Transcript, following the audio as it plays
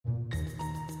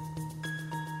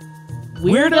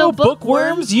Weirdo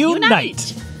bookworms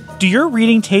unite! Do your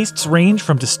reading tastes range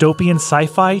from dystopian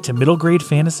sci-fi to middle-grade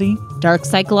fantasy? Dark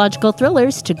psychological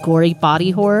thrillers to gory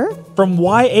body horror? From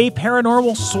YA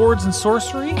paranormal swords and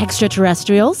sorcery?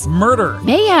 Extraterrestrials? Murder?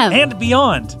 Mayhem? And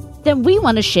beyond? Then we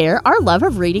want to share our love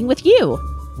of reading with you.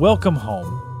 Welcome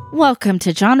home. Welcome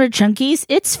to Genre Junkies.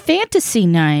 It's Fantasy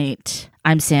Night.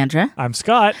 I'm Sandra. I'm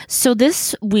Scott. So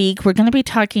this week, we're going to be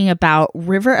talking about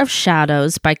River of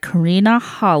Shadows by Karina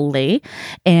Hawley.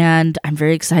 And I'm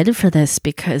very excited for this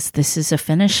because this is a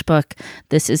Finnish book.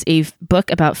 This is a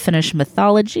book about Finnish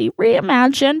mythology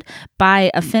reimagined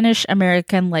by a Finnish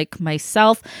American like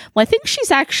myself. Well, I think she's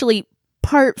actually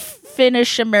part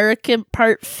Finnish American,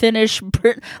 part Finnish,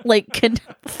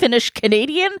 Finnish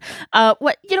Canadian.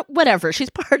 Whatever. She's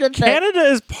part of Canada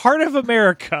is part of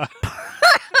America.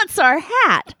 That's our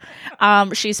hat.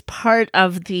 She's part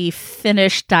of the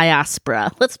Finnish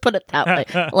diaspora. Let's put it that way,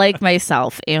 like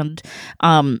myself. And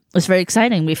it's very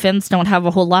exciting. We Finns don't have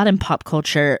a whole lot in pop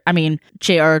culture. I mean,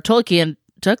 J.R.R. Tolkien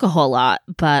took a whole lot,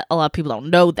 but a lot of people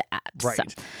don't know that. Right. So,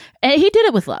 and he did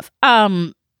it with love.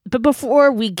 But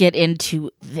before we get into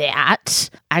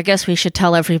that, I guess we should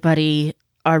tell everybody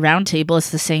our roundtable is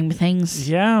the same things.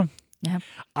 Yeah. Yeah.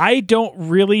 I don't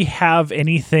really have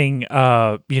anything,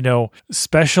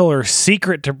 special or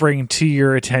secret to bring to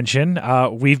your attention.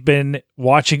 We've been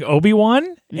watching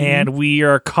Obi-Wan, and we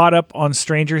are caught up on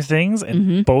Stranger Things,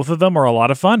 and both of them are a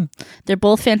lot of fun. They're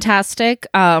both fantastic.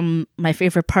 My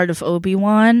favorite part of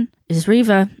Obi-Wan is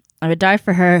Reva. I would die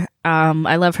for her.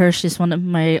 I love her. She's one of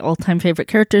my all-time favorite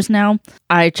characters now.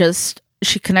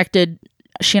 She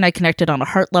and I connected on a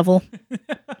heart level.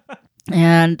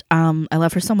 And I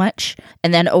love her so much.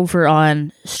 And then over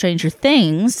on Stranger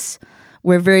Things,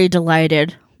 we're very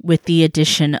delighted with the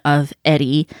addition of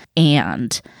Eddie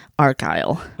and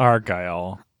Argyle.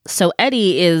 So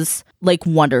Eddie is like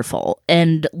wonderful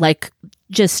and like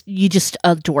you just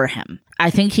adore him. I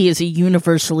think he is a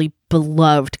universally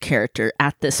beloved character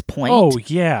at this point. Oh,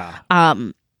 yeah.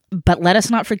 But let us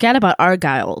not forget about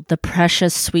Argyle, the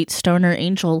precious, sweet stoner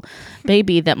angel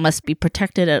baby that must be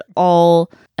protected at all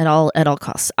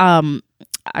costs.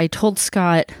 I told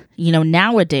Scott,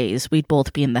 nowadays we'd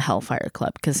both be in the Hellfire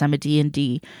Club because I'm a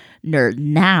D&D nerd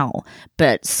now.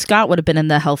 But Scott would have been in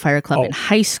the Hellfire Club in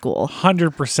high school.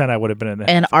 100% I would have been in there.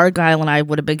 And Argyle and I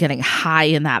would have been getting high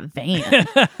in that van.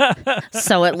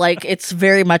 So it's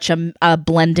very much a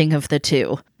blending of the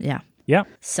two. Yeah. Yeah.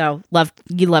 So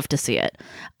you love to see it.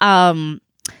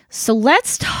 So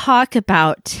let's talk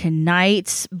about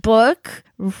tonight's book,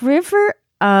 River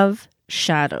of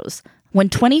Shadows. When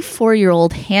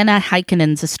 24-year-old Hannah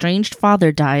Heikkinen's estranged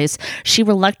father dies, she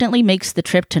reluctantly makes the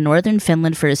trip to northern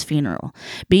Finland for his funeral.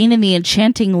 Being in the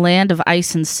enchanting land of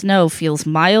ice and snow feels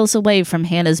miles away from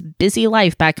Hannah's busy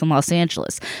life back in Los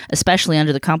Angeles, especially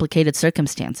under the complicated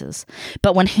circumstances.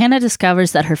 But when Hannah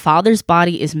discovers that her father's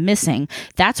body is missing,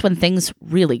 that's when things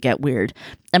really get weird.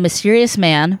 A mysterious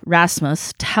man,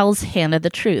 Rasmus, tells Hannah the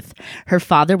truth. Her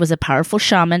father was a powerful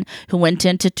shaman who went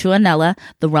into Tuonela,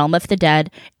 the realm of the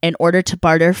dead, in order to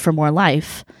barter for more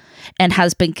life, and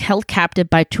has been held captive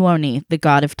by Tuoni, the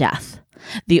god of death.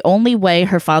 The only way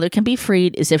her father can be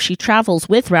freed is if she travels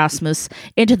with Rasmus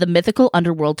into the mythical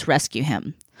underworld to rescue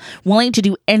him. Willing to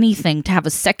do anything to have a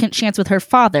second chance with her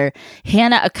father,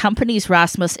 Hannah accompanies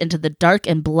Rasmus into the dark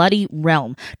and bloody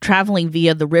realm, traveling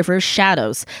via the river's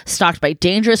shadows, stalked by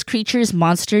dangerous creatures,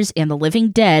 monsters, and the living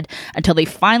dead, until they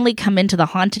finally come into the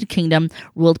haunted kingdom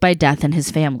ruled by Death and his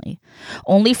family.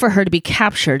 Only for her to be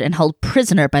captured and held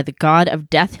prisoner by the god of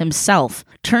death himself.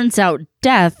 Turns out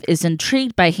Death is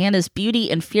intrigued by Hannah's beauty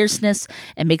and fierceness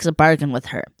and makes a bargain with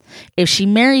her. If she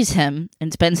marries him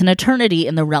and spends an eternity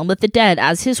in the realm of the dead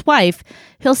as his wife,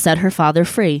 he'll set her father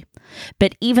free.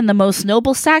 But even the most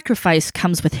noble sacrifice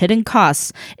comes with hidden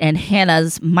costs, and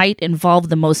Hannah's might involve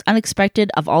the most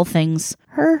unexpected of all things,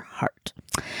 her heart.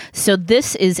 So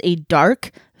this is a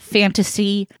dark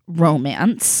fantasy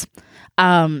romance.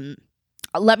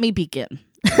 Let me begin.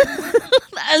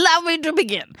 Allow me to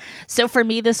begin. So for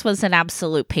me, this was an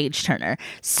absolute page turner.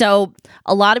 So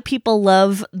a lot of people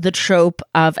love the trope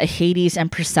of a Hades and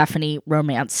Persephone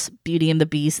romance, Beauty and the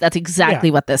Beast. That's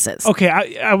exactly what this is. Okay,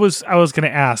 I was going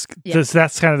to ask. Yeah.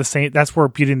 That's kind of the same. That's where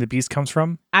Beauty and the Beast comes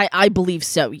from. I believe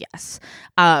so. Yes.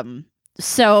 Karina.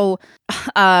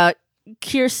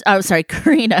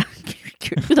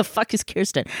 Who the fuck is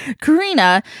Kirsten?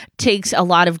 Karina takes a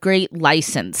lot of great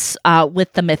license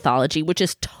with the mythology, which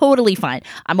is totally fine.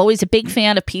 I'm always a big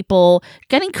fan of people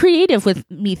getting creative with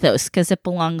mythos because it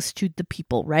belongs to the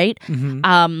people, right?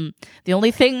 Mm-hmm. The only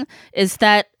thing is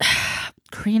that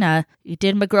Karina, you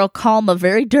did my girl Kalma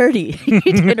very dirty. You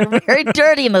did her very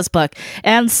dirty in this book.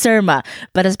 And Surma,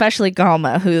 but especially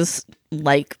Kalma, who's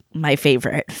like my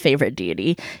favorite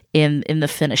deity in the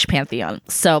Finnish pantheon.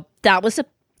 So that was a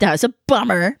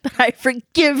bummer, but I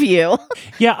forgive you.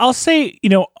 Yeah, I'll say,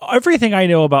 everything I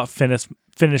know about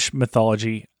Finnish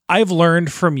mythology, I've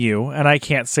learned from you, and I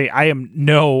can't say I am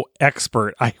no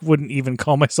expert. I wouldn't even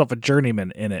call myself a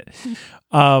journeyman in it.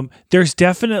 There's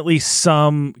definitely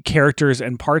some characters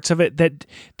and parts of it that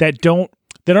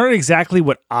aren't exactly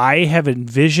what I have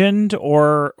envisioned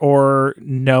or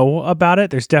know about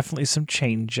it. There's definitely some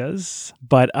changes,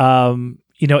 but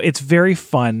it's very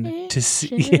fun to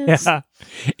see. Yeah,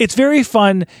 it's very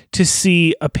fun to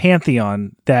see a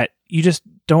pantheon that you just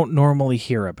don't normally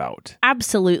hear about.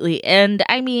 Absolutely. And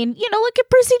I mean, look at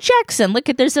Percy Jackson.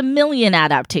 There's a million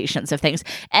adaptations of things.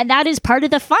 And that is part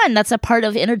of the fun. That's a part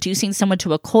of introducing someone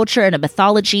to a culture and a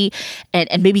mythology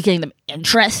and maybe getting them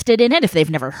interested in it if they've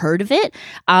never heard of it.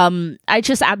 I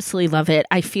just absolutely love it.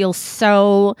 I feel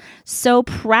so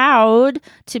proud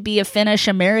to be a Finnish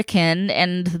American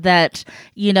and that,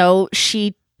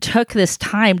 she took this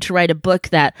time to write a book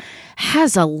that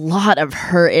has a lot of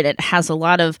her in it, has a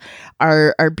lot of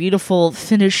our beautiful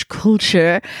Finnish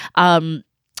culture. It's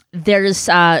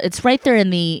right there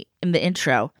in the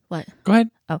intro. What? Go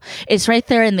ahead. Oh, it's right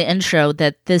there in the intro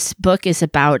that this book is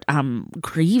about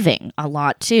grieving a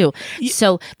lot too.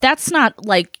 So that's not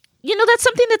that's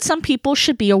something that some people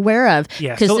should be aware of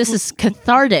because this is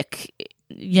cathartic.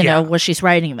 When she's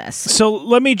writing this. So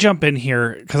let me jump in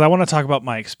here because I want to talk about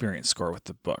my experience score with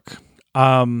the book.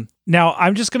 Now,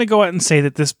 I'm just going to go out and say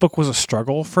that this book was a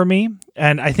struggle for me.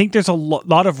 And I think there's a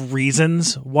lot of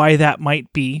reasons why that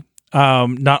might be.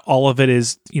 Not all of it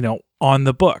is, on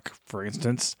the book. For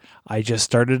instance, I just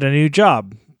started a new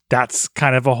job. That's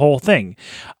kind of a whole thing.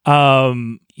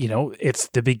 It's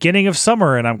the beginning of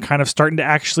summer and I'm kind of starting to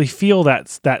actually feel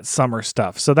that summer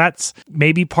stuff. So that's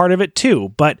maybe part of it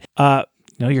too. But,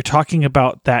 you're talking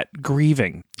about that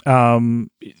grieving.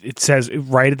 It says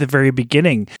right at the very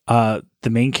beginning, the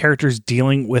main character is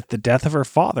dealing with the death of her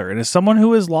father. And as someone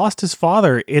who has lost his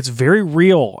father, it's very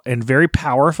real and very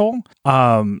powerful.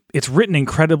 It's written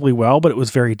incredibly well, but it was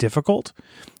very difficult.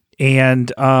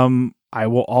 And I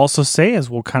will also say, as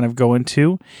we'll kind of go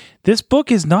into, this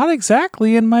book is not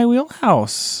exactly in my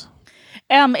wheelhouse.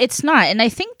 It's not. And I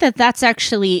think that that's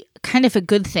actually kind of a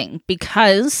good thing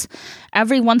because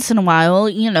every once in a while,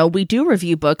 we do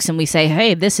review books and we say,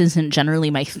 hey, this isn't generally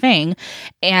my thing.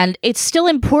 And it's still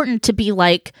important to be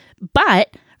like,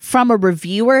 but from a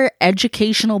reviewer,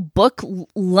 educational book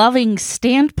loving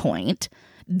standpoint,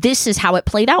 this is how it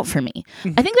played out for me.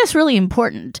 I think that's really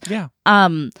important. Yeah.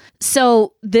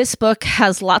 So this book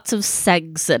has lots of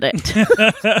segs in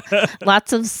it.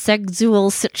 Lots of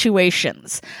sexual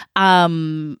situations.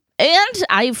 And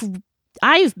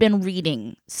I've been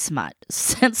reading smut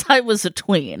since I was a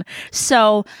tween.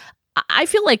 So I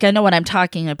feel like I know what I'm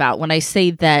talking about when I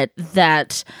say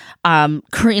that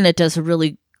Karina does a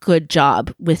really good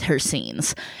job with her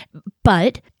scenes,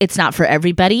 but it's not for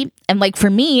everybody. And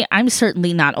for me, I'm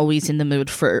certainly not always in the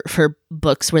mood for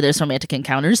books where there's romantic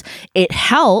encounters. It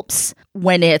helps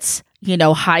when it's,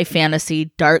 high fantasy,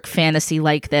 dark fantasy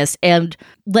like this. And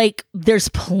there's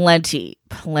plenty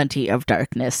of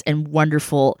darkness and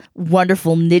wonderful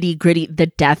nitty gritty. The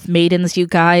Death Maidens, you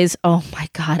guys. Oh my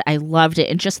God, I loved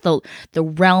it. And just the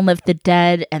realm of the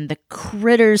dead and the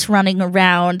critters running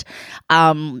around.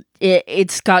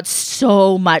 It's got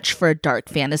so much for a dark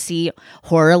fantasy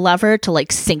horror lover to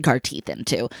sink our teeth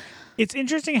into. It's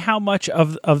interesting how much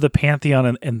of the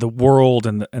pantheon and the world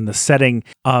and the setting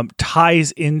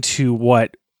ties into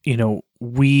what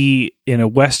we in a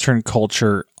Western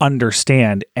culture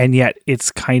understand, and yet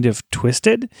it's kind of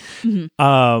twisted.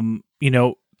 Mm-hmm.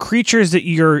 Creatures that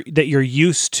you're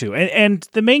used to, and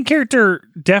the main character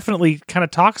definitely kind of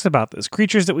talks about this.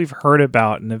 Creatures that we've heard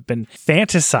about and have been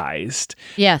fantasized.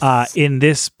 Yes. In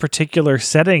this particular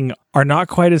setting are not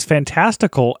quite as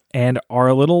fantastical and are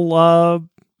a little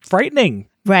frightening.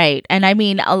 Right. And I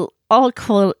mean, all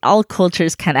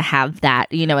cultures kind of have that,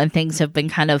 and things have been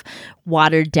kind of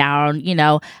watered down.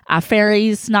 A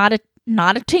fairy's not a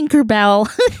Tinkerbell,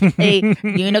 a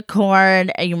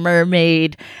unicorn, a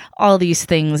mermaid. All these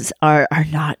things are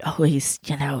not always,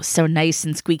 so nice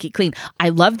and squeaky clean. I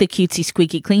love the cutesy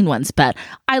squeaky clean ones, but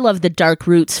I love the dark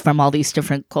roots from all these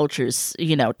different cultures,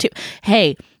 too.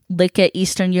 Hey, look at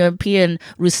Eastern European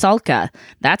Rusalka.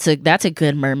 That's a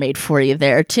good mermaid for you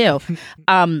there too.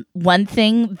 One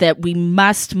thing that we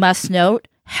must note,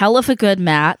 hell of a good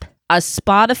map, a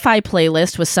Spotify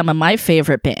playlist with some of my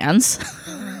favorite bands.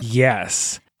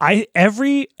 Yes.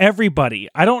 everybody,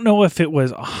 I don't know if it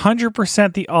was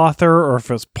 100% the author or if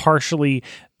it was partially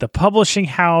the publishing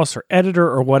house or editor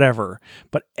or whatever,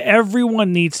 but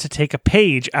everyone needs to take a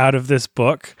page out of this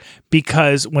book,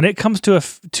 because when it comes to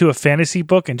a fantasy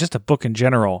book and just a book in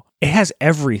general, it has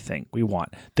everything we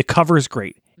want. The cover is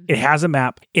great. It has a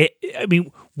map.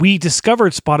 We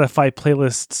discovered Spotify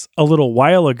playlists a little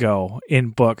while ago in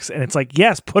books, and it's like,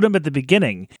 yes, put them at the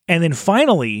beginning. And then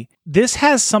finally, this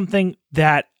has something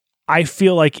that I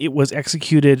feel like it was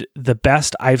executed the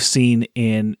best I've seen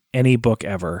in any book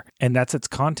ever, and that's its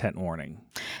content warning.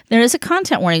 There is a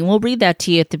content warning. We'll read that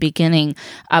to you at the beginning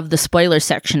of the spoiler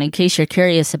section in case you're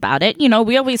curious about it. You know,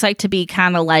 we always like to be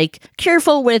kind of like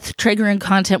careful with triggering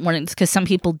content warnings because some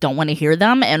people don't want to hear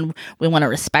them, and we want to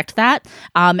respect that.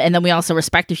 And then we also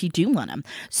respect if you do want them.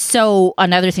 So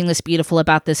another thing that's beautiful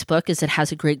about this book is it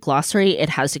has a great glossary. It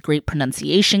has a great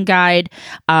pronunciation guide.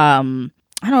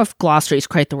 I don't know if glossary is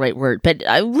quite the right word, but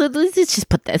let's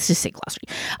just say glossary,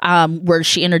 where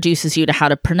she introduces you to how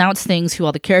to pronounce things, who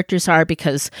all the characters are,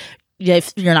 because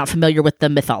if you're not familiar with the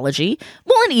mythology,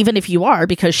 well, and even if you are,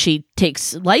 because she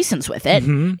takes license with it,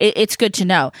 it's good to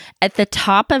know. At the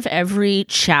top of every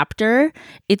chapter,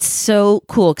 it's so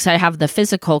cool because I have the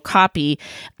physical copy.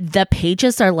 The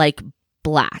pages are like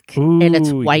black. Ooh, and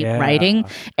it's white writing,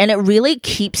 and it really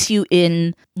keeps you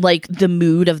in like the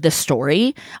mood of the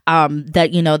story,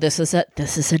 that, you know, this is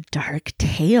a dark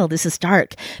tale, this is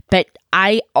dark, but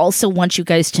I also want you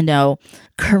guys to know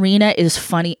Karina is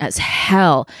funny as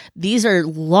hell. These are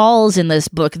lulls in this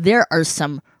book. There are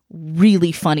some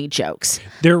really funny jokes.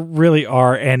 There really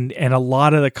are, and a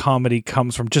lot of the comedy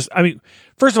comes from just, I mean,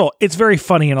 first of all, it's very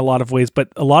funny in a lot of ways, but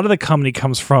a lot of the comedy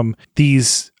comes from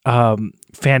these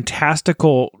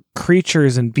fantastical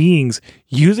creatures and beings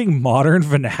using modern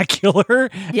vernacular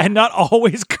and not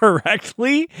always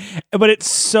correctly, but it's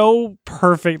so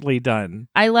perfectly done.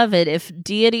 I love it. If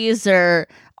deities are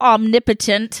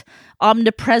omnipotent,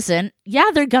 omnipresent,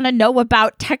 they're going to know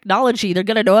about technology. They're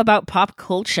going to know about pop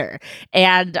culture.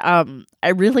 And I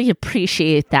really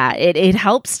appreciate that. It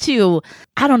helps to,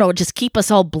 I don't know, just keep us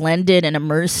all blended and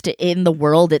immersed in the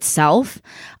world itself.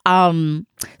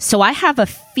 So I have a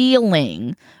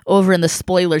feeling over in the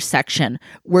spoiler section,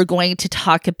 we're going to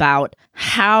talk about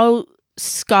how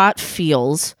Scott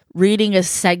feels reading a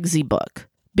Segsy book,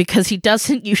 because he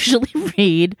doesn't usually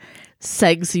read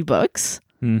Segsy books.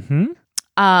 Mm-hmm.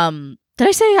 Did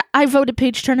I say I voted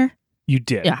Page Turner? You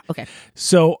did. Yeah, okay.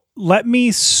 So let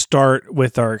me start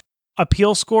with our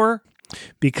appeal score,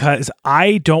 because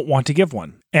I don't want to give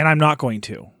one, and I'm not going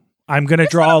to. I'm going to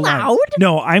draw a line.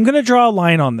 No, I'm going to draw a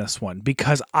line on this one,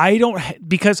 because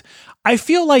because I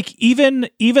feel like even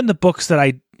the books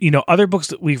that other books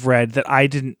that we've read that I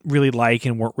didn't really like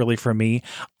and weren't really for me,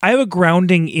 I have a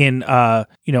grounding in,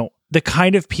 the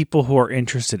kind of people who are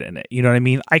interested in it. You know what I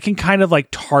mean? I can kind of like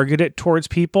target it towards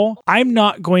people. I'm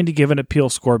not going to give an appeal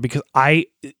score, because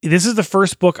this is the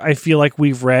first book I feel like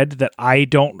we've read that I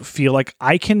don't feel like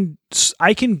I can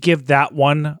give that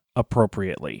one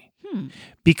appropriately.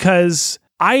 Because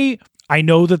I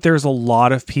know that there's a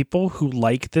lot of people who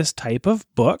like this type of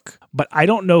book, but I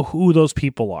don't know who those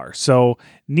people are. So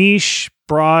niche,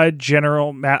 broad,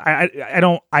 general, I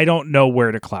don't know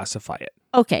where to classify it.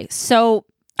 Okay, so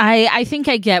I think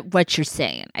I get what you're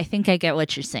saying.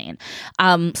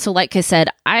 So like I said,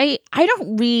 I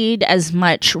don't read as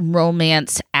much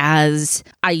romance as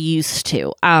I used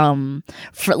to.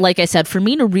 Like I said, for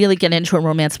me to really get into a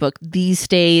romance book these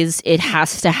days, it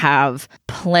has to have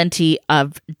plenty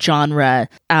of genre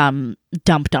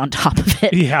dumped on top of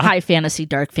it. Yeah. High fantasy,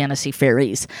 dark fantasy,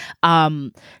 fairies.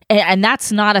 And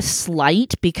that's not a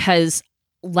slight, because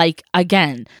like,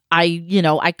 again,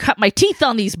 I cut my teeth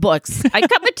on these books. I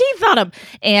cut my teeth on them.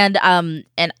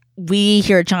 And we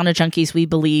here at Genre Junkies, we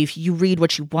believe you read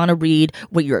what you want to read,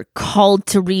 what you're called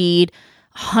to read,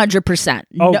 100%.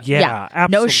 Absolutely.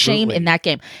 No shame in that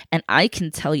game. And I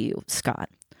can tell you, Scott,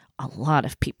 a lot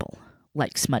of people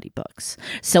like smutty books.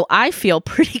 So I feel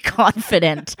pretty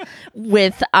confident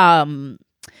with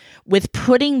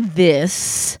putting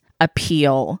this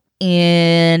appeal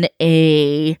in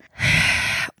a...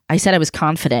 I said I was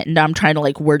confident, and I'm trying to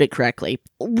like word it correctly.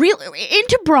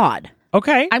 Into broad.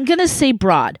 Okay. I'm going to say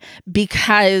broad,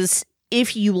 because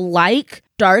if you like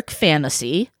dark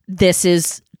fantasy, this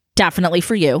is definitely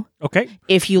for you. Okay.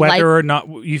 If you whether or not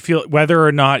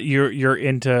you're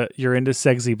into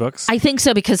Segsy books. I think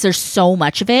so, because there's so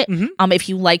much of it. Mm-hmm. If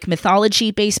you like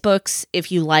mythology based books,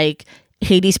 if you like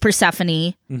Hades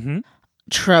Persephone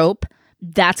trope,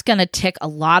 that's going to tick a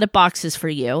lot of boxes for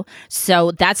you.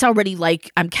 So that's already like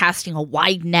I'm casting a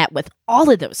wide net with all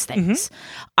of those things.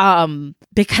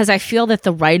 Because I feel that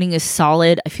the writing is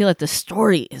solid. I feel that the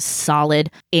story is solid.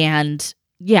 And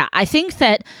yeah, I think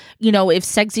that, if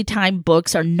Sexy Time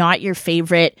books are not your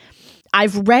favorite,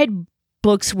 I've read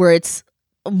books where it's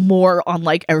more on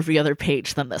like every other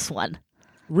page than this one.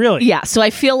 Really? Yeah. So I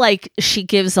feel like she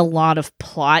gives a lot of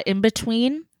plot in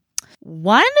between.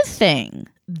 One thing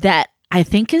that I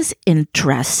think is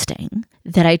interesting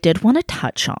that I did want to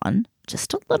touch on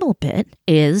just a little bit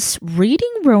is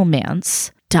reading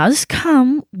romance does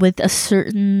come with a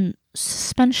certain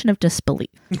suspension of disbelief.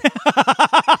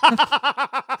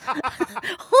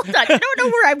 Hold on. You don't know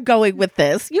where I'm going with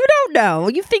this. You don't know.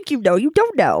 You think you know. You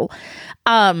don't know.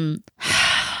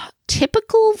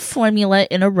 Typical formula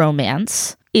in a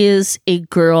romance is a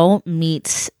girl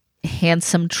meets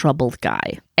handsome troubled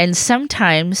guy. And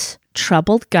sometimes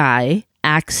troubled guy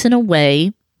acts in a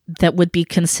way that would be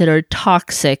considered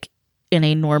toxic in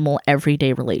a normal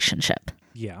everyday relationship.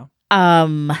 Yeah.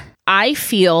 I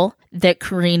feel that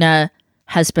Karina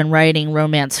has been writing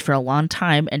romance for a long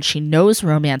time and she knows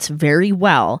romance very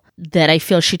well, that I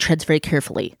feel she treads very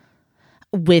carefully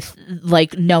with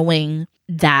like knowing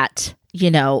that,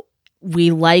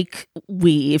 we like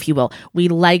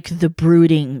the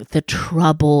brooding, the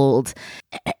troubled,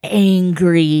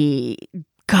 angry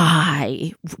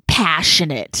guy,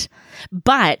 passionate.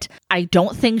 But I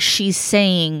don't think she's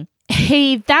saying,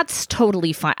 hey, that's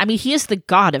totally fine. I mean, he is the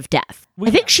god of death.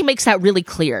 I think she makes that really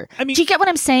clear. I mean, do you get what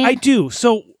I'm saying? I do.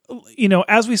 So,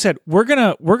 as we said, we're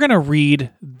gonna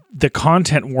read the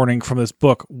content warning from this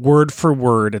book word for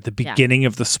word at the beginning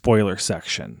of the spoiler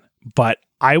section. But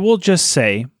I will just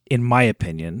say, in my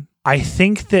opinion, I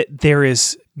think that there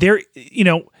is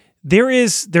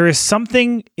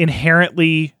something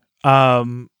inherently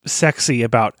sexy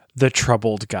about the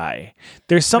troubled guy.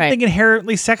 There's something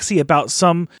inherently sexy about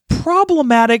some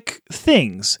problematic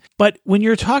things. But when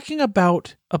you're talking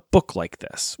about a book like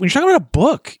this, when you're talking about a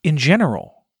book in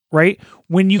general, right?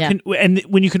 When you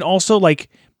can also like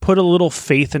put a little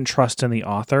faith and trust in the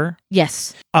author.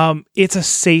 Yes. It's a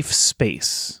safe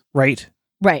space, right?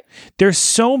 Right. There's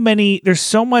so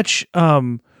much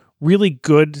really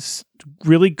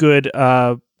good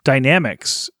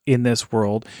dynamics in this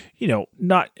world,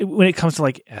 not when it comes to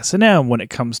like S&M, when it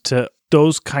comes to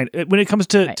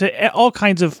all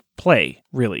kinds of play,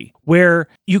 really, where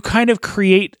you kind of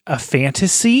create a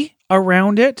fantasy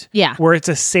around it, where it's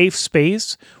a safe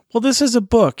space. Well, this is a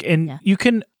book and you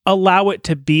can allow it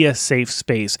to be a safe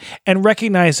space and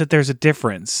recognize that there's a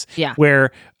difference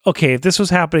where, okay, if this was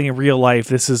happening in real life,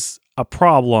 this is a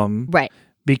problem. Right.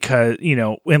 Because,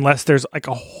 unless there's like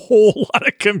a whole lot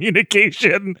of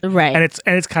communication, right, and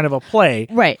it's kind of a play,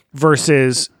 right,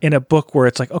 versus in a book where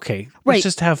it's like, okay, let's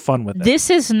just have fun with it.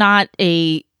 This is not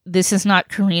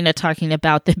Karina talking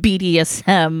about the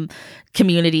BDSM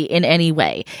community in any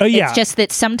way. Oh, yeah. It's just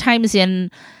that sometimes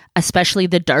in, especially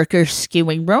the darker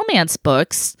skewing romance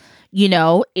books,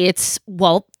 it's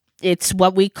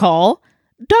what we call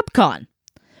dubcon,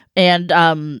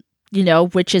 and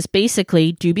which is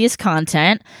basically dubious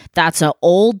content. That's an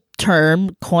old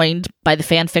term coined by the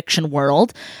fan fiction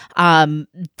world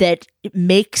that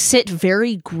makes it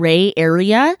very gray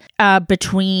area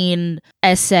between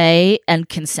SA and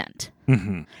consent.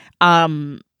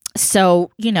 Mm-hmm.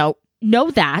 So,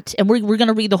 know that, and we're going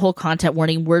to read the whole content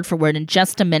warning word for word in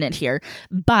just a minute here,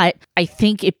 but I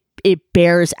think it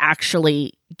bears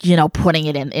actually, putting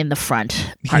it in the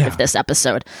front part of this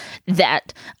episode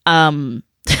that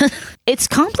it's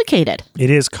complicated.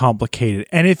 It is complicated.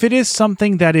 And if it is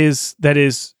something that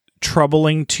is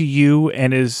troubling to you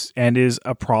and is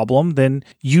a problem, then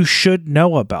you should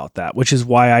know about that, which is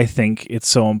why I think it's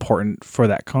so important for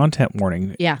that content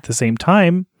warning. Yeah. At the same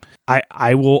time,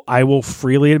 I will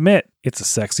freely admit it's a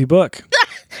sexy book.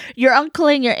 Your uncle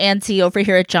and your auntie over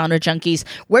here at Genre Junkies,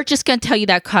 we're just going to tell you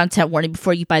that content warning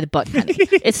before you buy the book, honey.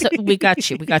 We got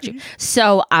you.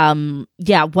 So,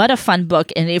 what a fun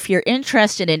book. And if you're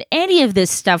interested in any of this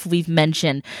stuff we've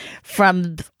mentioned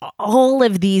from all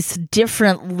of these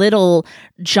different little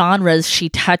genres she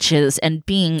touches and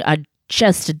being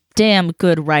just a damn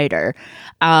good writer,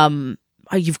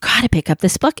 you've got to pick up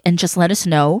this book and just let us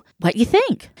know what you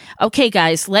think. Okay,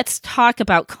 guys, let's talk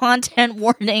about content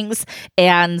warnings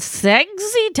and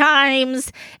sexy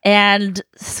times and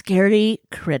scary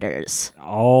critters.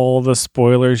 All the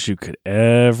spoilers you could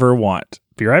ever want.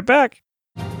 Be right back.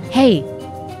 Hey,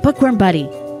 Bookworm Buddy,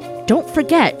 don't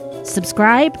forget,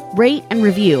 subscribe, rate, and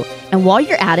review. And while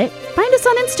you're at it, find us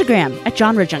on Instagram at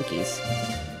Genre Junkies.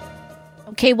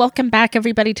 Okay, welcome back,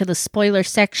 everybody, to the spoiler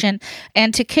section.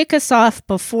 And to kick us off,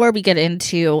 before we get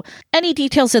into any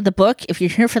details of the book, if you're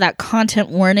here for that content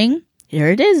warning, here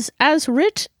it is, as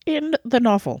writ in the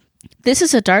novel. This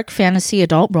is a dark fantasy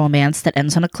adult romance that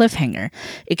ends on a cliffhanger.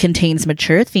 It contains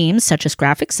mature themes such as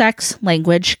graphic sex,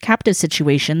 language, captive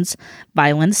situations,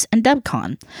 violence, and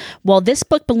dubcon. While this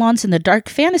book belongs in the dark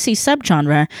fantasy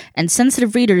subgenre, and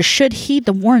sensitive readers should heed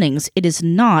the warnings, it is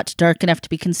not dark enough to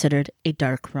be considered a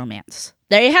dark romance.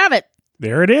 There you have it.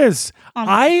 There it is.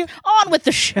 On with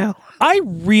the show. I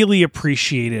really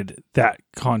appreciated that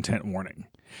content warning.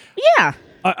 Yeah.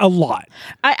 A lot.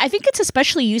 I think it's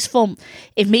especially useful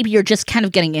if maybe you're just kind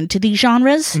of getting into these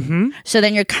genres. Mm-hmm. So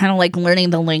then you're kind of like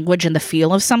learning the language and the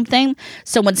feel of something.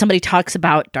 So when somebody talks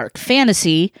about dark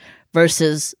fantasy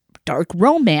versus dark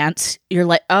romance, you're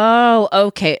like, oh,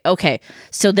 okay.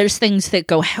 So there's things that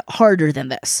go harder than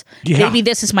this. Yeah. Maybe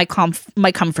this is my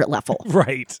comfort level.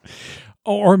 Right.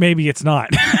 Or maybe it's not.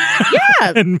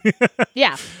 Yeah.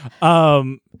 Yeah.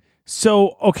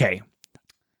 So, okay.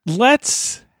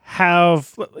 Let's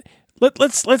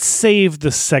save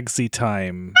the sexy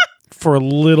time for a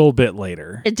little bit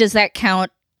later. Does that count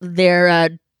their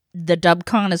the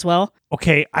dubcon as well?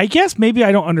 Okay, I guess maybe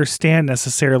I don't understand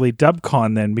necessarily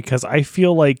dubcon then, because I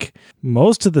feel like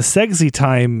most of the sexy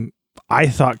time I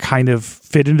thought kind of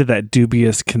fit into that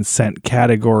dubious consent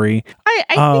category.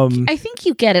 I think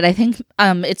you get it. I think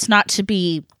it's not to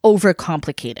be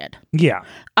overcomplicated. Yeah.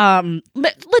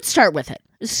 But let's start with it.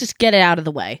 Let's just get it out of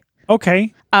the way.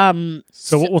 Okay. So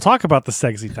we'll talk about the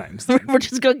sexy times. Then.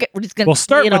 We'll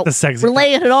start with the sexy. We're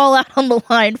laying it all out on the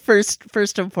line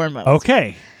first and foremost.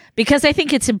 Okay. Because I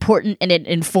think it's important and it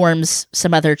informs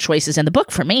some other choices in the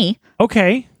book for me.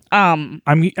 Okay.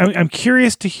 I'm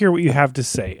curious to hear what you have to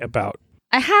say about.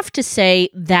 I have to say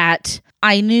that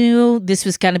I knew this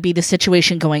was going to be the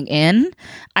situation going in.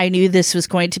 I knew this was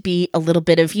going to be a little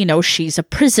bit of, she's a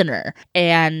prisoner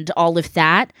and all of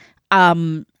that.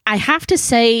 I have to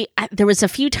say, there was a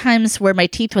few times where my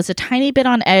teeth was a tiny bit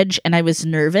on edge and I was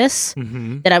nervous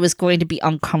that I was going to be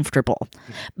uncomfortable.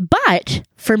 But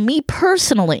for me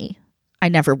personally, I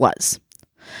never was.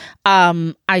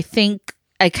 I think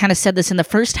I kind of said this in the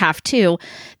first half too,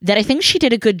 that I think she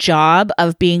did a good job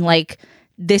of being like,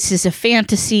 this is a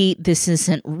fantasy. This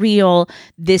isn't real.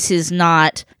 This is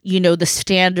not, the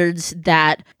standards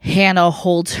that Hannah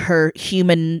holds her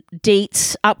human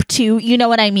dates up to. You know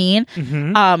what I mean?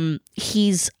 Mm-hmm.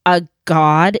 He's a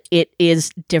god. It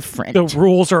is different. The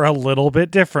rules are a little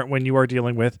bit different when you are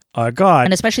dealing with a god.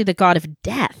 And especially the god of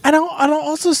death. And I'll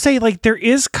also say, like, there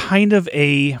is kind of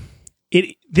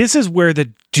this is where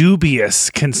the dubious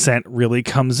consent really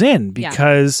comes in,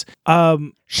 because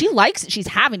she likes it. She's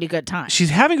having a good time. She's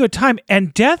having a good time,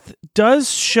 and death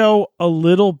does show a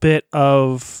little bit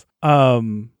of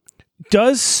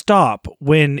does stop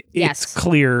when it's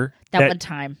clear that one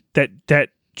time that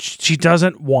she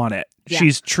doesn't want it. Yeah.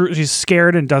 She's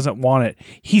scared and doesn't want it.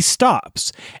 He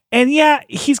stops, and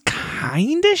he's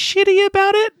kind of shitty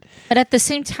about it, but at the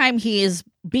same time he is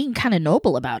being kind of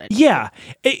noble about it. Yeah.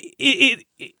 He's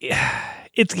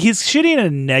shitty in a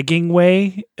negging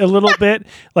way a little bit.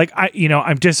 Like,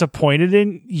 I'm disappointed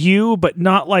in you, but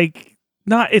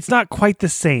it's not quite the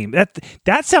same.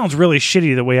 That sounds really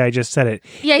shitty the way I just said it.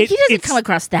 Yeah, he doesn't come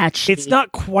across that shitty. It's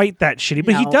not quite that shitty,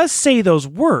 but he does say those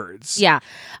words. Yeah.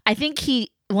 I think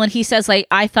when he says, like,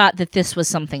 I thought that this was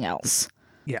something else.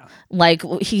 Yeah. Like,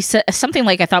 he said something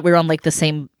like, I thought we were on, like, the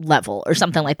same level or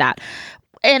something like that.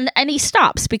 And he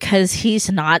stops because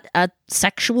he's not a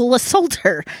sexual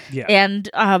assaulter. Yeah. And,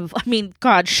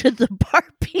 God, should the bar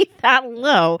be that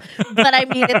low? But,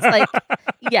 it's like,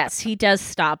 yes, he does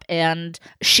stop. And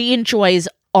she enjoys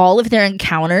all of their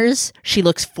encounters. She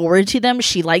looks forward to them.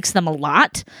 She likes them a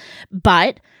lot.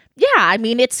 But,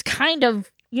 it's kind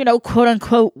of, quote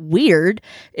unquote weird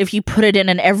if you put it in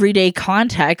an everyday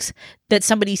context that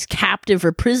somebody's captive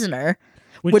or prisoner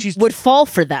would fall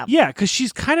for them. Yeah, because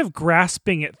she's kind of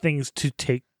grasping at things to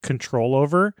take control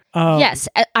over. Yes.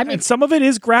 And some of it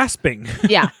is grasping.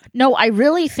 Yeah. No, I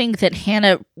really think that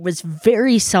Hannah was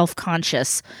very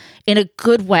self-conscious in a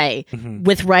good way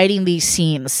with writing these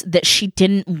scenes, that she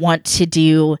didn't want to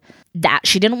do that.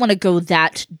 She didn't want to go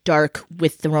that dark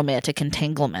with the romantic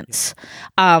entanglements.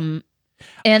 And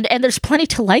there's plenty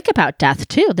to like about death,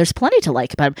 too. There's plenty to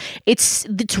like about him. It's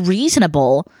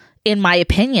reasonable, in my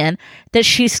opinion, that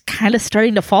she's kind of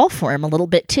starting to fall for him a little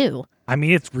bit too.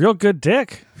 It's real good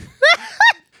dick.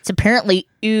 It's apparently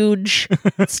huge.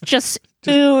 It's just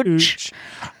huge.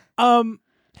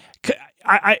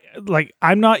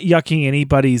 I'm not yucking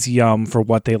anybody's yum for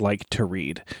what they like to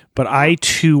read, but I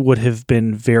too would have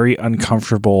been very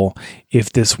uncomfortable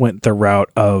if this went the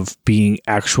route of being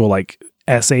actual like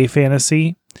essay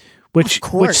fantasy. Which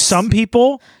some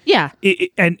people, yeah,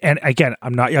 and again,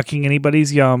 I'm not yucking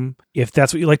anybody's yum. If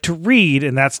that's what you like to read,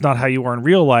 and that's not how you are in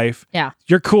real life, yeah,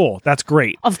 you're cool. That's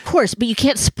great, of course. But you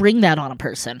can't spring that on a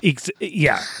person.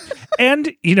 Yeah,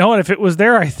 and you know, and if it was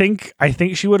there, I think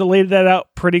she would have laid that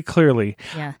out pretty clearly.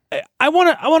 Yeah, I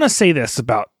want to say this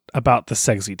about the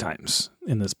sexy times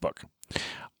in this book.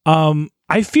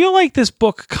 I feel like this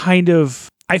book kind of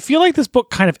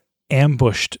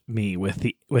ambushed me with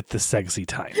the sexy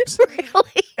times.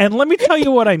 Really? And let me tell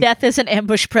you what I mean. Death is an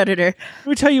ambush predator. Let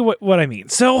me tell you what I mean.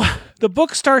 So the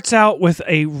book starts out with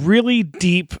a really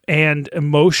deep and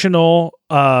emotional,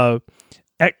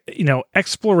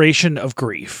 exploration of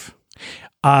grief.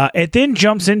 It then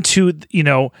jumps into,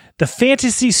 the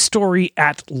fantasy story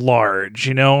at large,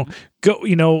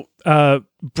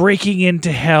 breaking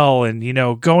into hell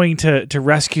and, going to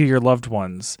rescue your loved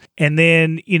ones. And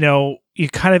then,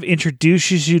 it kind of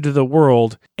introduces you to the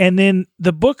world. And then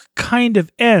the book kind of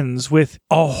ends with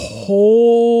a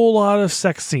whole lot of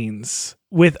sex scenes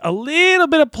with a little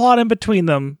bit of plot in between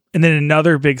them. And then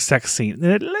another big sex scene. Then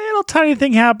a little tiny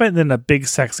thing happened, and then a big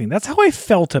sex scene. That's how I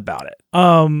felt about it.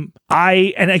 I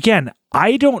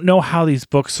don't know how these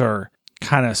books are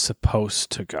kind of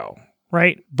supposed to go,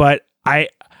 right? But I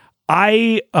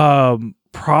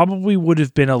probably would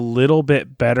have been a little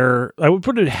bit better. I would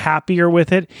put it happier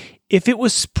with it if it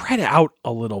was spread out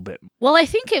a little bit. Well, I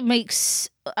think it makes...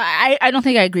 I don't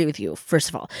think I agree with you, first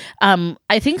of all.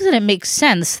 I think that it makes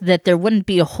sense that there wouldn't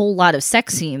be a whole lot of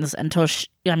sex scenes until,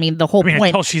 the whole point...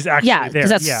 Until she's actually there. Because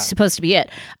that's supposed to be it.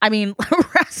 I mean,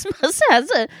 Rasmus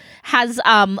has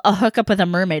a hookup with a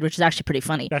mermaid, which is actually pretty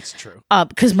funny. That's true.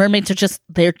 Because mermaids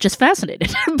they're just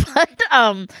fascinated. But...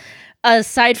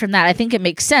 aside from that, I think it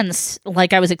makes sense.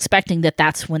 Like, I was expecting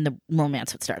that's when the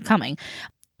romance would start coming.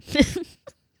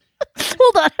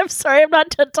 Hold on, I'm sorry, I'm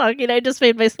not done talking. I just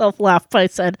made myself laugh by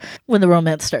said when the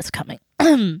romance starts coming.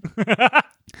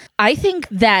 I think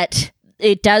that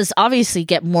it does obviously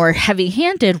get more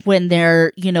heavy-handed when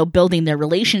they're, building their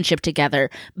relationship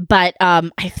together. But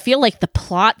I feel like the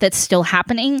plot that's still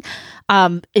happening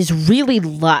is really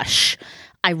lush.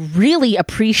 I really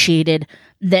appreciated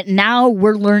that now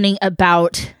we're learning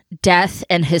about Death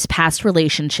and his past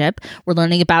relationship. We're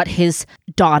learning about his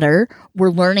daughter. We're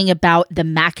learning about the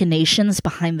machinations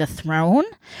behind the throne.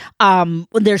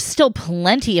 There's still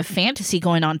plenty of fantasy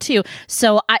going on too.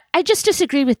 So I just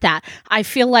disagree with that. I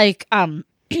feel like I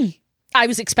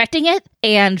was expecting it,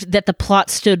 and that the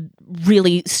plot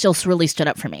really stood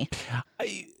up for me.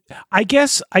 I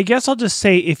guess I'll just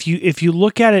say if you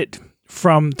look at it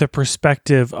from the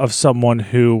perspective of someone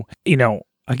who,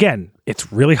 again,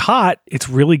 it's really hot, it's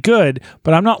really good,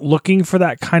 but I'm not looking for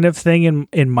that kind of thing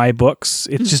in my books.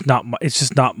 It's just not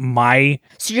my.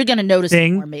 So you're going to notice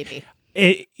thing. It more, maybe.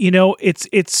 It's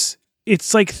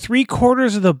like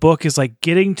 3/4 of the book is like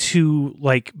getting to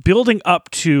like building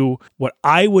up to what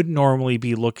I would normally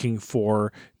be looking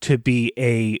for to be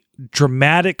a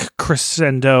dramatic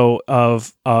crescendo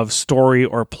of story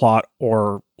or plot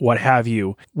or what have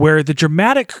you, where the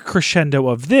dramatic crescendo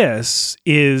of this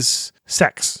is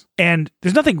sex. And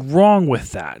there's nothing wrong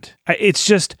with that. It's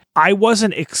just, I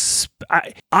wasn't,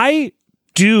 I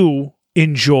do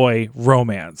enjoy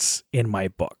romance in my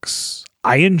books.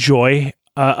 I enjoy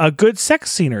a good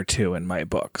sex scene or two in my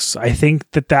books. I think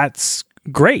that's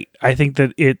great. I think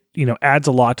that it, adds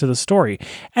a lot to the story.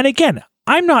 And again,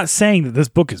 I'm not saying that this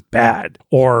book is bad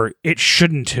or it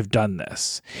shouldn't have done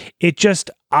this. It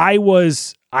just, I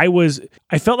felt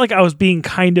like I was being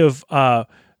kind of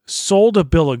sold a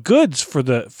bill of goods for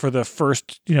the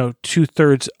first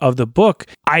 2/3 of the book.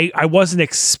 I wasn't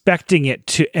expecting it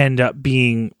to end up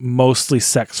being mostly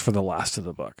sex for the last of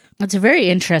the book. It's very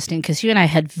interesting because you and I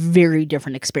had very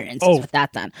different experiences with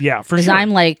that then. Yeah, for sure.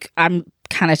 Because I'm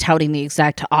kind of touting the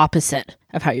exact opposite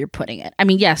of how you're putting it. I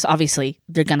mean, yes, obviously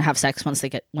they're gonna have sex once they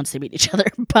meet each other,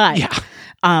 but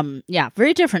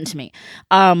very different to me.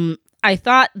 I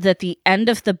thought that the end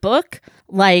of the book,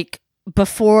 like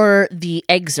before the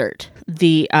excerpt,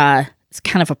 it's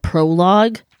kind of a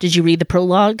prologue. Did you read the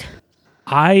prologue?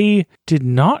 I did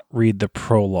not read the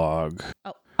prologue.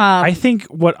 I think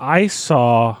what I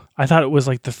saw, I thought it was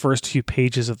like the first few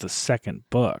pages of the second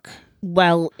book.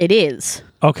 Well, it is.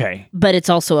 Okay. But it's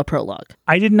also a prologue.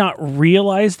 I did not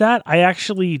realize that. I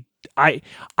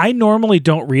normally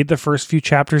don't read the first few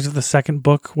chapters of the second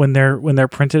book when they're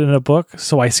printed in a book,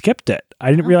 so I skipped it.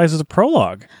 I didn't realize it was a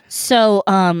prologue. So,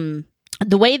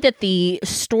 the way that the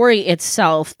story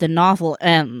itself, the novel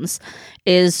ends,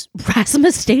 is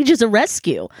Rasmus stages a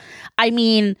rescue. I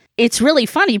mean, it's really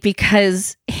funny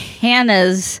because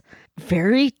Hannah's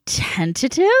very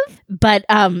tentative, but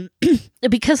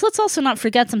because let's also not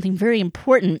forget something very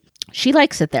important. She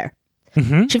likes it there.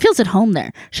 Mm-hmm. She feels at home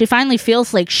there. She finally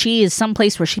feels like she is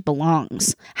someplace where she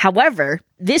belongs. However,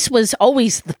 this was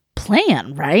always the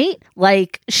plan, right?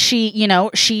 Like she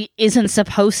isn't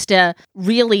supposed to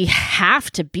really have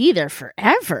to be there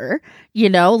forever,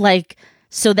 like,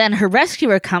 so then her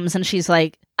rescuer comes and she's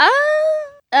like,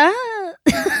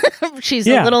 she's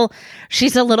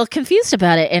a little confused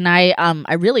about it. And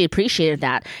I really appreciated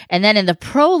that. And then in the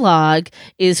prologue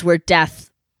is where Death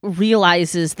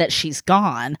realizes that she's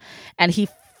gone, and he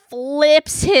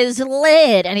flips his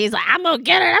lid and he's like, I'm gonna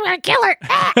get her, I'm gonna kill her.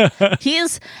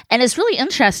 And it's really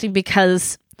interesting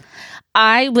because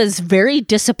I was very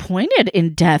disappointed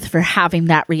in Death for having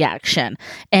that reaction,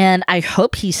 and I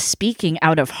hope he's speaking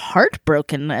out of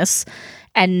heartbrokenness.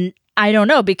 And I don't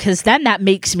know, because then that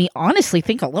makes me honestly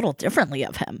think a little differently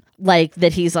of him. Like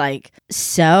that he's like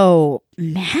so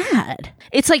mad.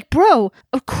 It's like, bro,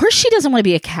 of course she doesn't want to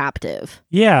be a captive.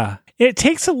 Yeah. It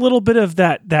takes a little bit of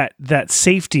that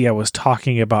safety I was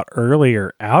talking about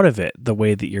earlier out of it, the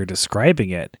way that you're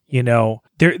describing it.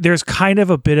 There's kind of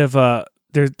a bit of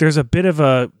there's a bit of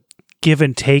a give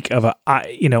and take of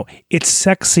it's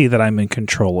sexy that I'm in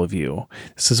control of you.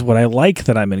 This is what I like,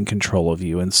 that I'm in control of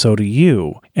you, and so do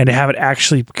you. And to have it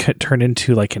actually turn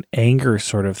into like an anger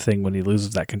sort of thing when he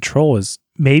loses that control is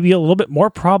maybe a little bit more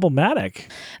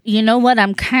problematic. You know what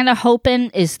I'm kind of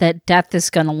hoping is that Death is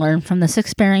going to learn from this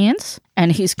experience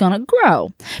and he's going to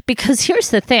grow. Because here's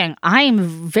the thing, I am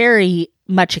very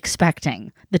much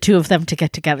expecting the two of them to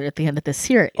get together at the end of this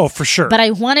series. Oh, for sure. But I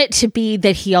want it to be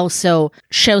that he also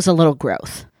shows a little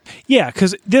growth. Yeah,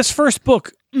 because this first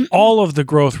book, all of the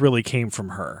growth really came from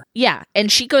her. Yeah,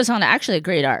 and she goes on actually a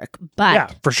great arc. But yeah,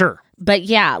 for sure. But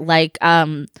yeah, like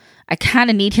I kind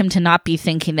of need him to not be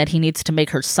thinking that he needs to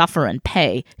make her suffer and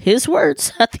pay. His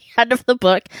words at the end of the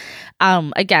book.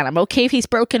 Again, I'm okay if he's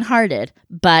brokenhearted,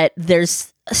 but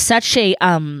there's such a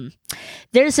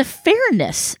there's a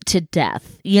fairness to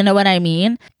Death, you know what I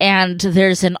mean? And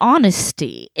there's an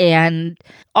honesty and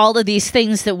all of these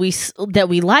things that we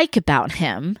like about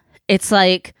him. It's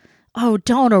like, oh,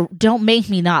 don't make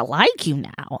me not like you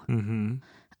now. Mm-hmm.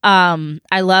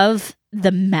 I love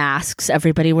the masks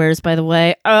everybody wears, by the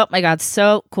way. Oh my god,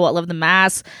 so cool. I love the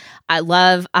masks. I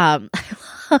love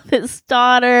his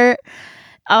daughter.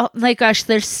 Oh my gosh,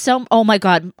 oh my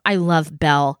god, I love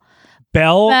Belle.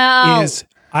 Belle is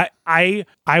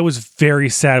I was very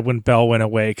sad when Belle went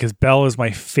away, because Belle is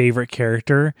my favorite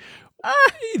character.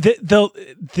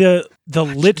 The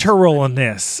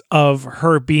literalness of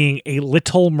her being a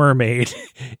little mermaid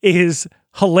is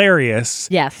hilarious.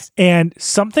 Yes. And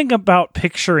something about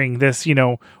picturing this,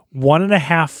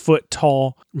 1.5 foot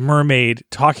tall mermaid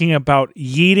talking about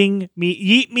yeet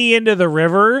me into the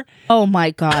river. Oh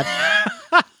my god.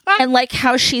 And like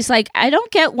how she's like, I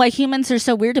don't get why humans are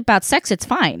so weird about sex. It's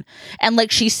fine. And like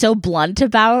she's so blunt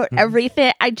about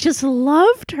everything. I just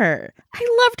loved her.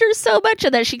 I loved her so much,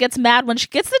 and that she gets mad when she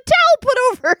gets the towel put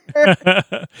over her.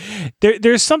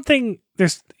 There's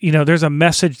a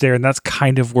message there, and that's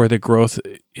kind of where the growth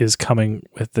is coming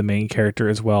with the main character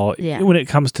as well. Yeah. When it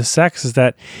comes to sex, is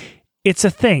that it's a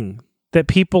thing that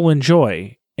people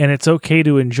enjoy, and it's okay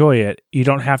to enjoy it. You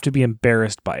don't have to be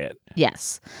embarrassed by it.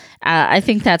 Yes. I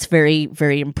think that's very,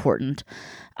 very important.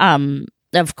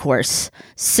 Of course.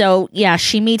 So yeah,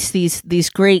 she meets these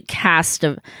great cast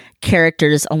of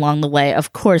characters along the way.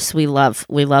 Of course, we love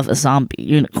a zombie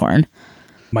unicorn.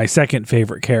 My second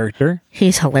favorite character.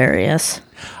 He's hilarious.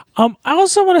 I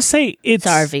also want to say it's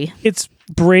Zarvy. It's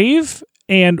brave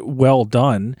and well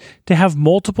done to have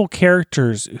multiple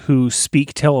characters who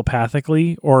speak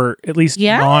telepathically, or at least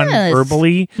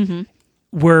non-verbally,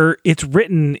 where it's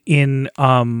written in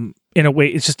a way,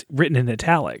 it's just written in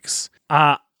italics.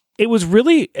 It was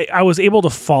really, I was able to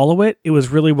follow it. It was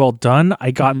really well done.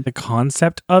 I got the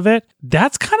concept of it.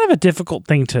 That's kind of a difficult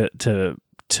thing to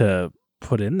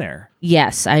put in there.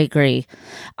 Yes, I agree.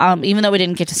 Even though we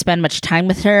didn't get to spend much time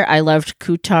with her, I loved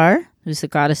Kutar, who's the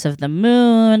goddess of the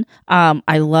moon.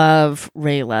 I love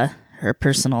Rayla, her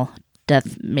personal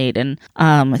death maiden.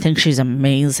 I think she's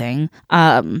amazing.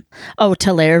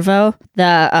 Talervo,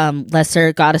 the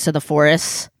lesser goddess of the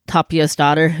forest, Tapio's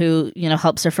daughter, who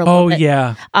helps her for a little bit. Oh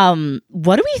yeah.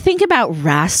 What do we think about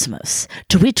Rasmus?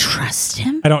 Do we trust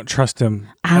him? I don't trust him.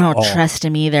 I don't trust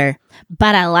him either,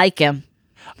 but I like him.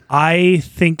 I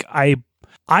think I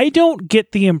don't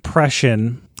get the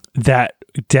impression that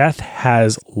Death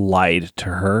has lied to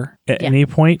her at Yeah. any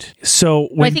point. So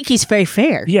Well, I think he's very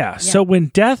fair. yeah. So when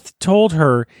Death told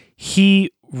her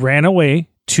he ran away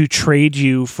to trade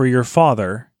you for your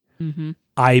father, Mm-hmm.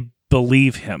 I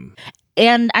believe him.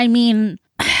 And I mean,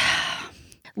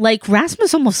 like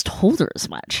Rasmus almost told her as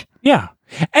much. Yeah.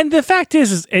 And the fact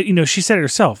is, she said it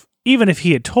herself. Even if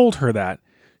he had told her that,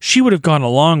 she would have gone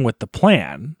along with the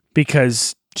plan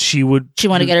because she would. She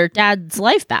wanted to get her dad's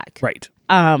life back. Right.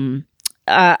 My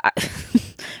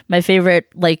favorite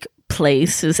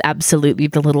place is absolutely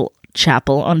the little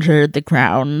chapel under the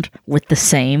ground with the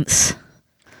saints.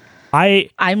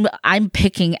 I'm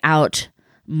picking out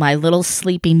my little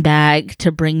sleeping bag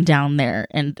to bring down there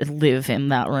and live in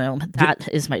that room. That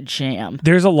is my jam.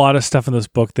 There's a lot of stuff in this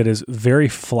book that is very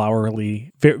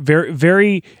flowery, very, very,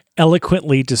 very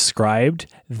eloquently described.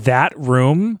 That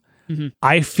room,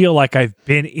 I feel like I've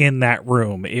been in that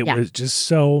room. It was just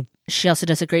so. She also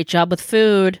does a great job with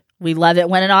food. We love it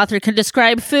when an author can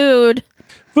describe food.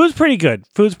 Food's pretty good.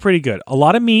 A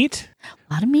lot of meat.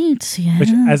 A lot of meat, yeah. Which,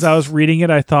 as I was reading it,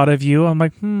 I thought of you. I'm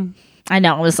like, I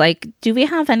know. I was like, do we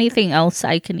have anything else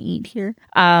I can eat here?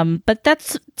 But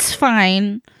it's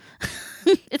fine.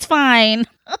 It's fine.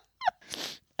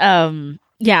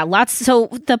 Yeah, lots. So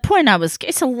the point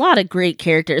it's a lot of great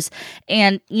characters.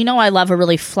 And, I love a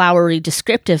really flowery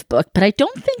descriptive book, but I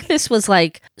don't think this was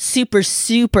super,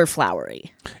 super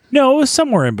flowery. No, it was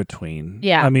somewhere in between.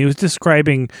 Yeah. I mean, it was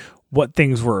describing what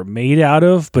things were made out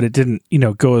of, but it didn't,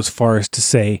 go as far as to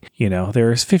say,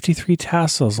 there's 53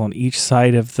 tassels on each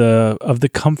side of the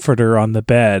comforter on the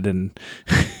bed, and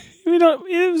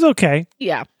it was okay.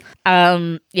 Yeah.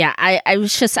 I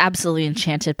was just absolutely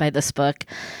enchanted by this book.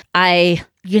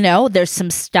 There's some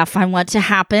stuff I want to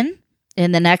happen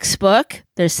in the next book.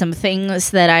 There's some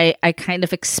things that I kind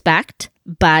of expect,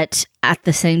 but at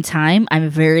the same time, I'm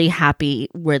very happy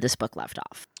where this book left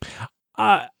off.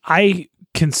 I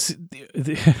can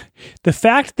the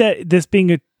fact that this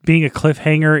being a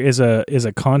cliffhanger is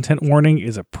a content warning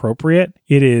is appropriate.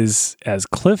 It is as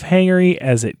cliffhangery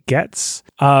as it gets.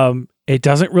 It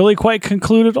doesn't really quite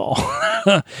conclude at all.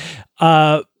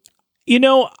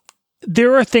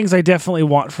 There are things I definitely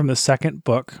want from the second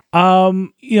book.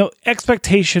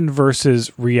 Expectation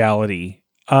versus reality.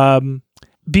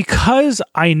 Because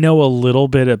I know a little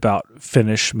bit about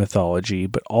Finnish mythology,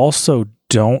 but also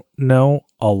don't know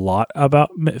a lot about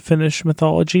Finnish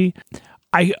mythology,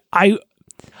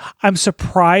 I'm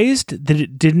surprised that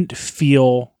it didn't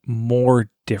feel more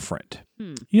different.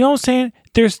 You know what I'm saying?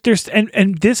 There's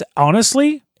and this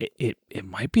honestly, it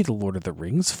might be the Lord of the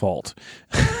Rings fault,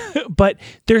 but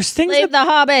there's things. Leave the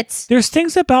hobbits. There's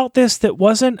things about this that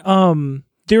wasn't.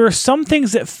 There are some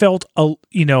things that felt a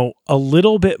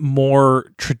little bit more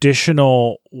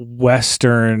traditional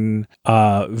Western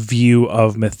view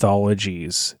of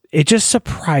mythologies. It just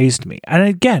surprised me. And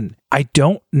again, I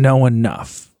don't know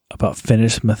enough about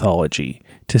Finnish mythology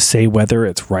to say whether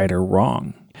it's right or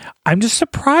wrong. I'm just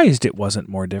surprised it wasn't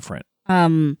more different.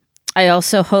 I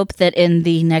also hope that in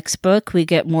the next book we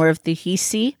get more of the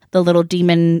Hisi, the little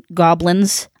demon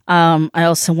goblins. I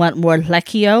also want more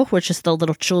Lekio, which is the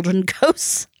little children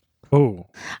ghosts. Oh.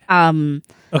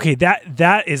 Okay,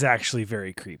 that is actually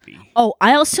very creepy. Oh,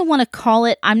 I also want to call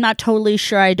it, I'm not totally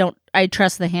sure I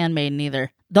trust the handmaiden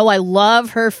either. Though I love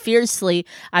her fiercely.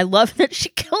 I love that she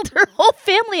killed her whole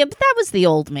family, but that was the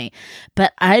old me.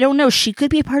 But I don't know, she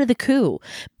could be a part of the coup.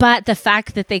 But the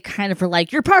fact that they kind of were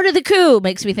like, you're part of the coup,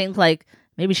 makes me think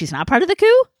maybe she's not part of the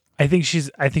coup? I think she's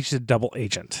a double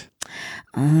agent.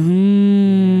 Yeah, I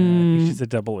think she's a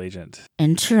double agent.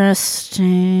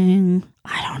 Interesting.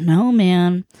 I don't know,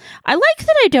 man. I like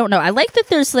that I don't know. I like that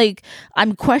there's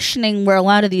I'm questioning where a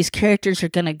lot of these characters are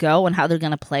going to go and how they're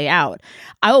going to play out.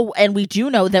 Oh, and we do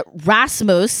know that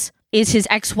Rasmus is his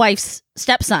ex-wife's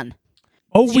stepson.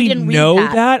 Oh, So we you didn't read know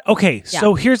that. that? Okay,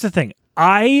 so here's the thing.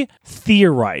 I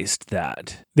theorized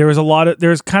that. There's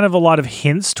kind of a lot of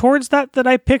hints towards that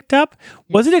I picked up.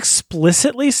 Was it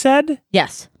explicitly said?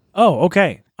 Yes. Oh,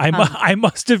 okay. I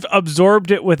must have absorbed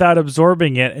it without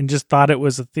absorbing it and just thought it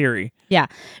was a theory. Yeah.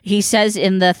 He says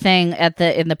in the thing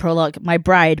in the prologue, my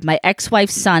bride, my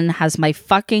ex-wife's son has my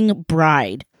fucking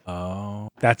bride. Oh,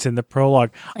 that's in the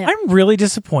prologue. Yeah. I'm really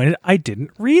disappointed I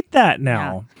didn't read that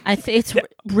now. Yeah.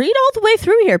 Read all the way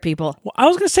through here, people. Well, I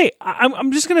was going to say,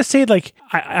 I'm just going to say,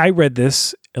 I read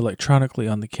this electronically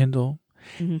on the Kindle.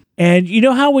 Mm-hmm. And you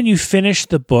know how when you finish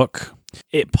the book,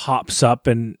 it pops up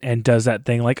and does that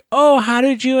thing oh, how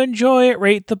did you enjoy it?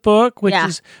 Rate the book, which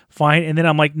is fine. And then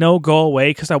I'm like, no, go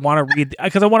away because I want to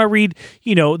read,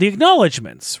 the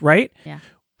acknowledgments, right? Yeah.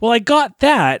 Well, I got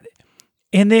that.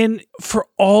 And then for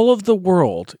all of the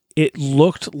world, it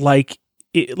looked like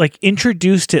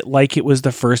introduced it like it was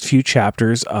the first few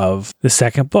chapters of the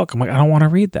second book. I'm like, I don't want to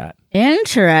read that.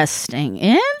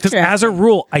 Interesting. Because as a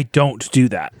rule, I don't do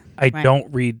that. I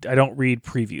don't read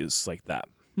previews like that.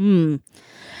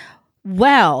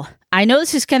 Well, I know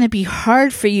this is going to be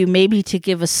hard for you maybe to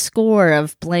give a score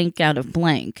of blank out of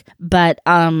blank, but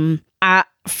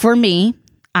for me,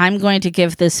 I'm going to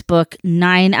give this book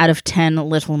 9 out of 10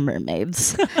 Little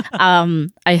Mermaids.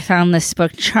 I found this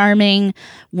book charming,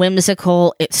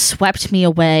 whimsical. It swept me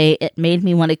away. It made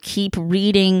me want to keep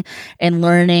reading and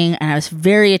learning, and I was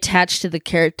very attached to the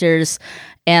characters.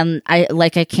 And I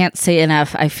can't say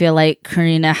enough. I feel like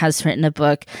Karina has written a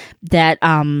book that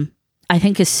I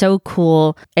think is so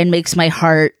cool and makes my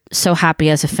heart so happy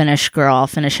as a Finnish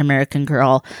American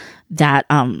girl that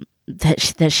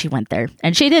that she went there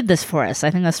and she did this for us.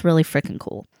 I think that's really freaking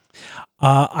cool.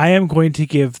 I am going to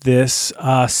give this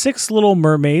 6 Little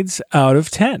Mermaids out of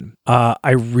 10.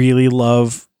 I really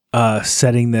love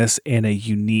setting this in a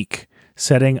unique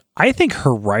setting. I think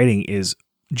her writing is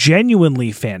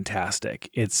genuinely fantastic.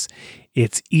 It's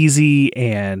easy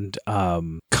and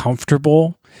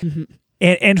comfortable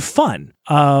and fun.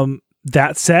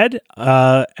 That said,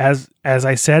 as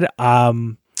I said,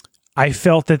 I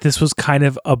felt that this was kind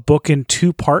of a book in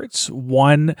 2 parts.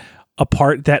 One, a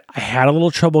part that I had a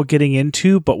little trouble getting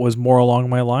into, but was more along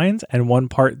my lines, and one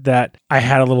part that I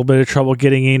had a little bit of trouble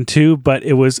getting into, but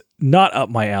it was not up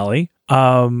my alley.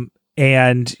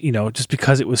 And, just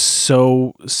because it was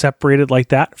so separated like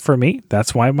that for me,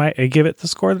 that's why I give it the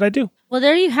score that I do. Well,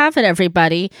 there you have it,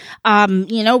 everybody.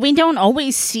 We don't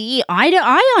always see eye to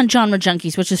eye on genre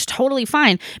junkies, which is totally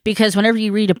fine, because whenever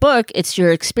you read a book, it's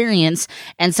your experience.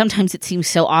 And sometimes it seems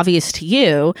so obvious to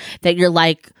you that you're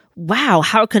like, wow,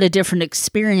 how could a different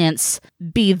experience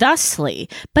be thusly?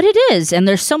 But it is. And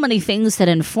there's so many things that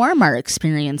inform our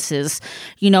experiences,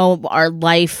 our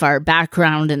life, our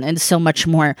background, and so much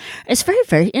more. It's very,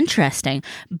 very interesting.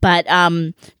 But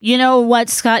you know what,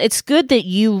 Scott? It's good that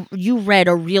you read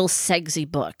a real sexy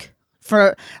book.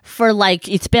 For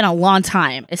it's been a long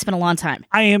time. It's been a long time.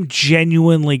 I am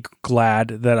genuinely glad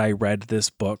that I read this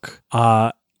book.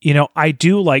 I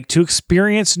do like to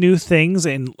experience new things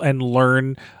and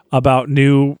learn about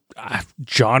new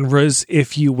genres,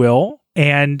 if you will.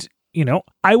 And,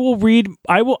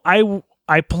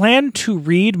 I plan to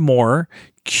read more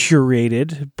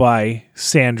curated by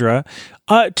Sandra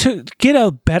to get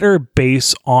a better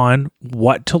base on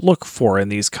what to look for in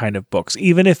these kind of books,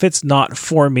 even if it's not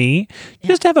for me.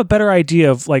 Just have a better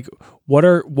idea of what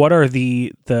are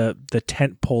the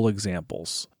tentpole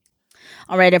examples.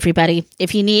 All right, everybody.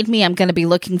 If you need me, I'm going to be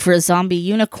looking for a zombie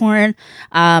unicorn.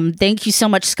 Thank you so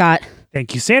much, Scott.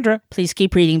 Thank you, Sandra. Please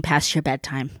keep reading past your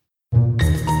bedtime.